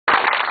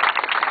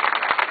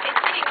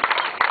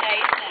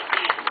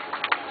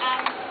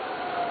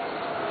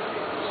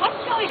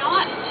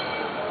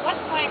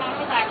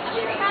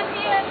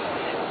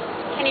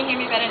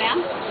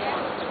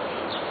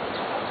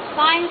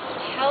science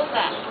tells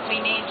us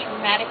we need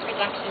dramatic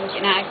reductions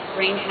in our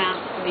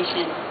greenhouse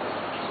emissions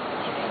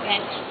to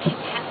prevent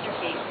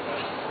catastrophes,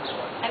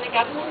 and the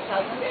government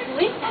doesn't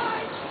listen.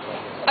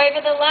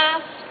 Over the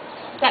last,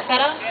 is that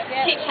better?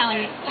 Yeah. Keep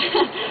telling me.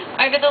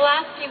 Over the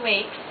last few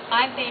weeks,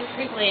 I've been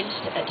privileged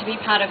to be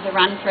part of the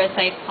Run for a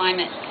Safe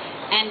Climate,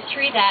 and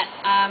through that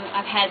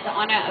I've had the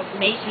honour of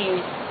meeting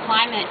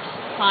climate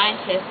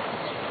scientists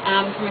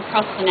from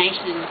across the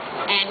nation,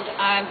 and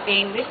I've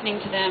been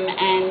listening to them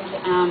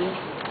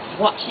and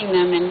watching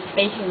them and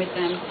speaking with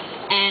them,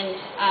 and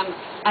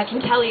I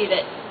can tell you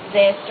that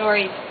their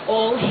stories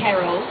all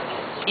herald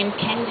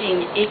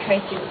impending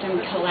ecosystem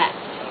collapse.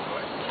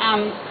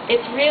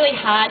 It's really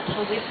hard to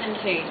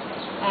listen to,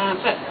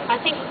 but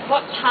I think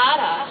what's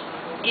harder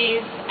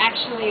is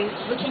actually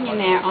looking in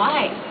their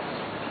eyes.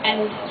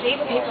 And these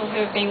are people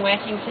who have been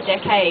working for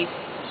decades,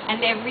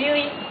 and they're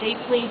really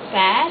deeply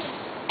sad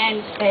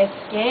and they're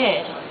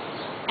scared.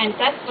 And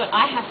that's what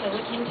I have to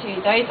look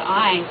into, those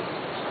eyes.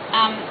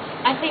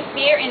 I see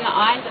fear in the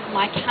eyes of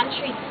my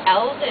country's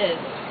elders,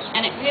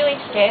 and it really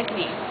scares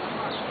me.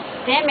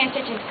 Their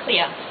message is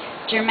clear.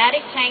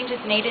 Dramatic change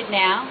is needed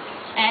now,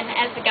 and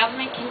as the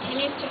government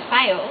continues to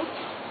fail,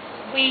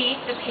 we,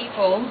 the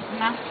people,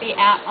 must be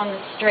out on the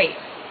streets,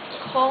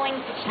 calling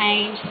for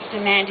change,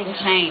 demanding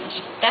change.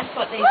 That's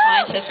what these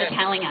scientists are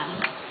telling us.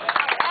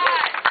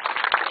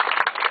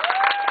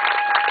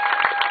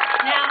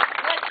 Now,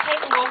 let's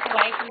take a walk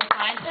away from the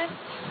scientists.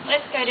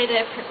 Let's go to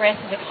the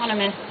progressive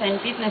economists and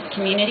business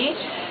community.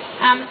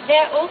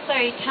 They're also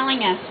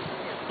telling us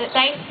that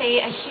they see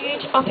a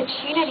huge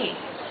opportunity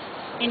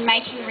in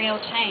making real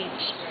change.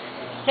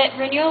 That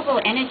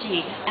renewable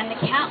energy and the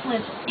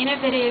countless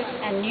innovative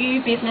and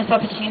new business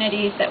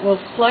opportunities that will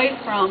flow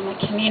from the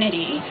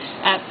community,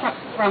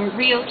 from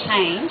real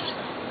change,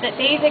 that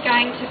these are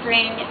going to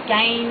bring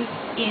gains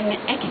in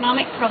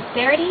economic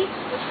prosperity,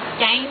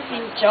 gains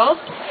in jobs,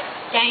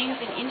 gains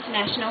in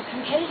international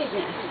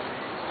competitiveness.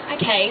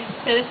 Okay,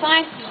 so the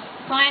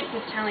science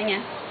is telling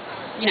us,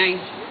 you know,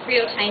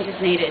 real change is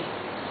needed.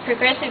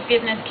 Progressive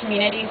business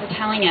communities are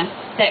telling us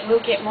that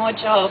we'll get more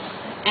jobs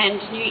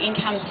and new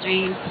income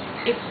streams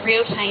if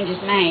real change is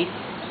made.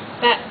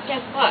 But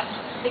guess what?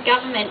 The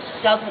government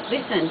doesn't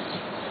listen.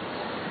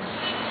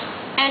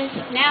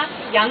 And now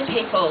to young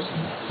people,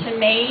 to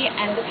me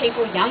and the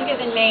people younger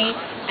than me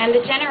and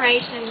the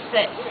generations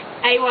that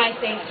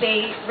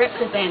AYCC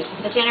represents,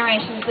 the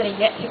generations that are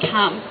yet to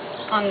come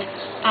on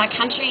our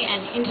country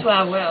and into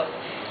our world.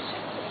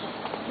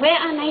 We're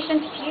our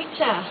nation's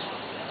future.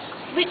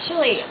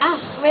 Literally,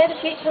 us. We're the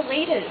future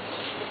leaders.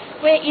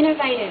 We're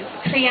innovators,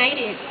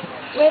 creative.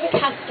 We're the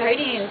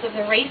custodians of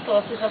the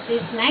resources of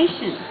this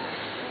nation.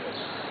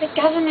 The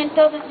government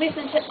doesn't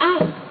listen to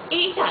us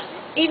either,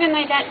 even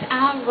though that's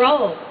our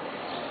role.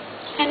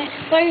 And it's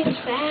so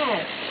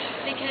sad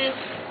because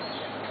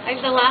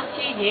over the last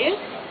few years,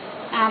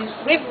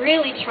 we've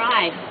really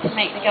tried to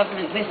make the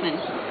government listen,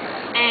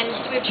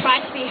 and we've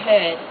tried to be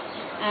heard.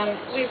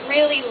 We've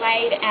really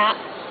laid out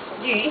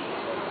youth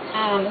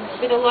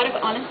with a lot of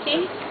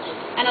honesty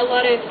and a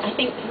lot of, I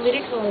think,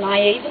 political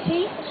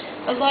naivety,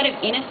 a lot of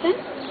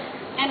innocence,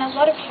 and a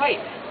lot of hope.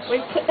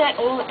 We've put that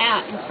all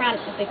out in front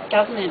of the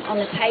government on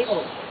the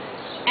table,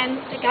 and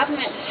the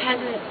government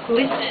hasn't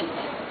listened.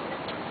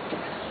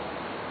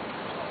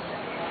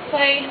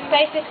 So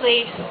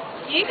basically,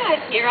 do you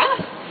guys hear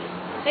us?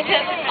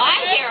 Because I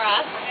hear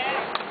us.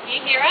 Do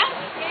you hear us?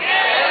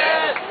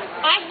 Yes.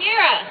 I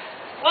hear us.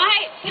 Why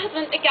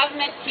doesn't the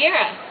government hear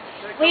us?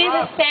 We're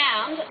the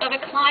sound of a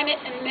climate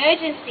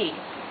emergency.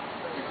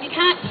 You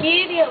can't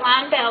hear the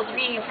alarm bells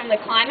ringing from the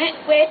climate.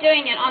 We're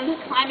doing it on the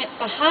climate's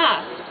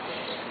behalf.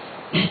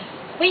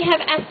 We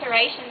have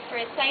aspirations for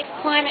a safe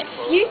climate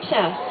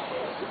future,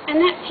 and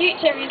that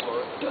future is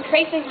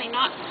increasingly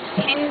not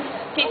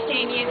 10,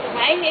 15 years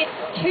away,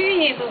 it's 2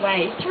 years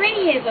away,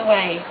 3 years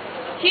away.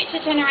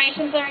 Future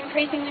generations are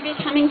increasingly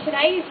becoming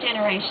today's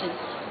generations.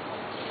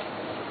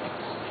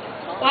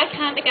 Why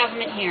can't the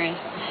government hear us?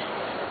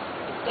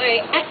 So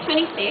at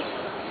 26,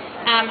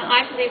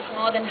 I've lived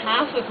more than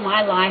half of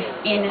my life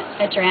in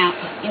a drought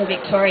in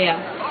Victoria.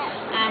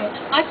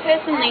 I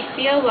personally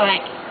feel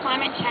like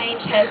climate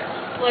change has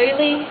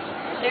slowly,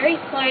 very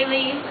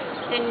slowly,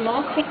 then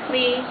more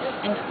quickly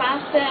and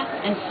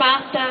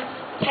faster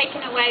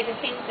taken away the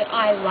things that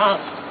I love.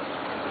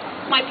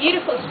 My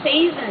beautiful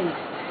seasons,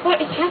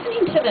 what is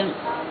happening to them?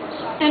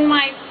 And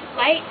my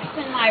lakes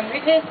and my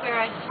rivers where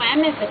I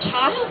swam as a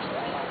child.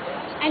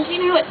 And do you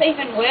know what's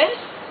even worse?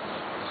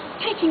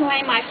 Taking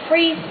away my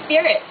free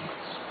spirit.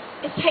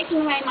 It's taking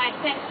away my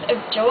sense of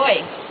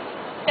joy.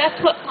 That's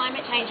what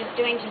climate change is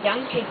doing to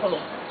young people.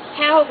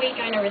 How are we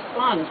going to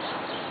respond?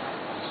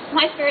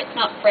 My spirit's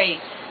not free.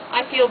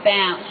 I feel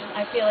bound.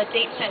 I feel a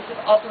deep sense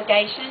of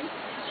obligation,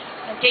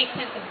 a deep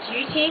sense of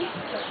duty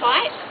to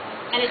fight,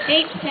 and a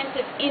deep sense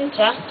of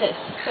injustice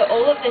for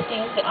all of the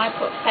things that I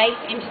put faith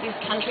into this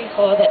country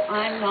for that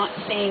I'm not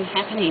seeing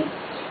happening.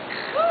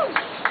 Woo!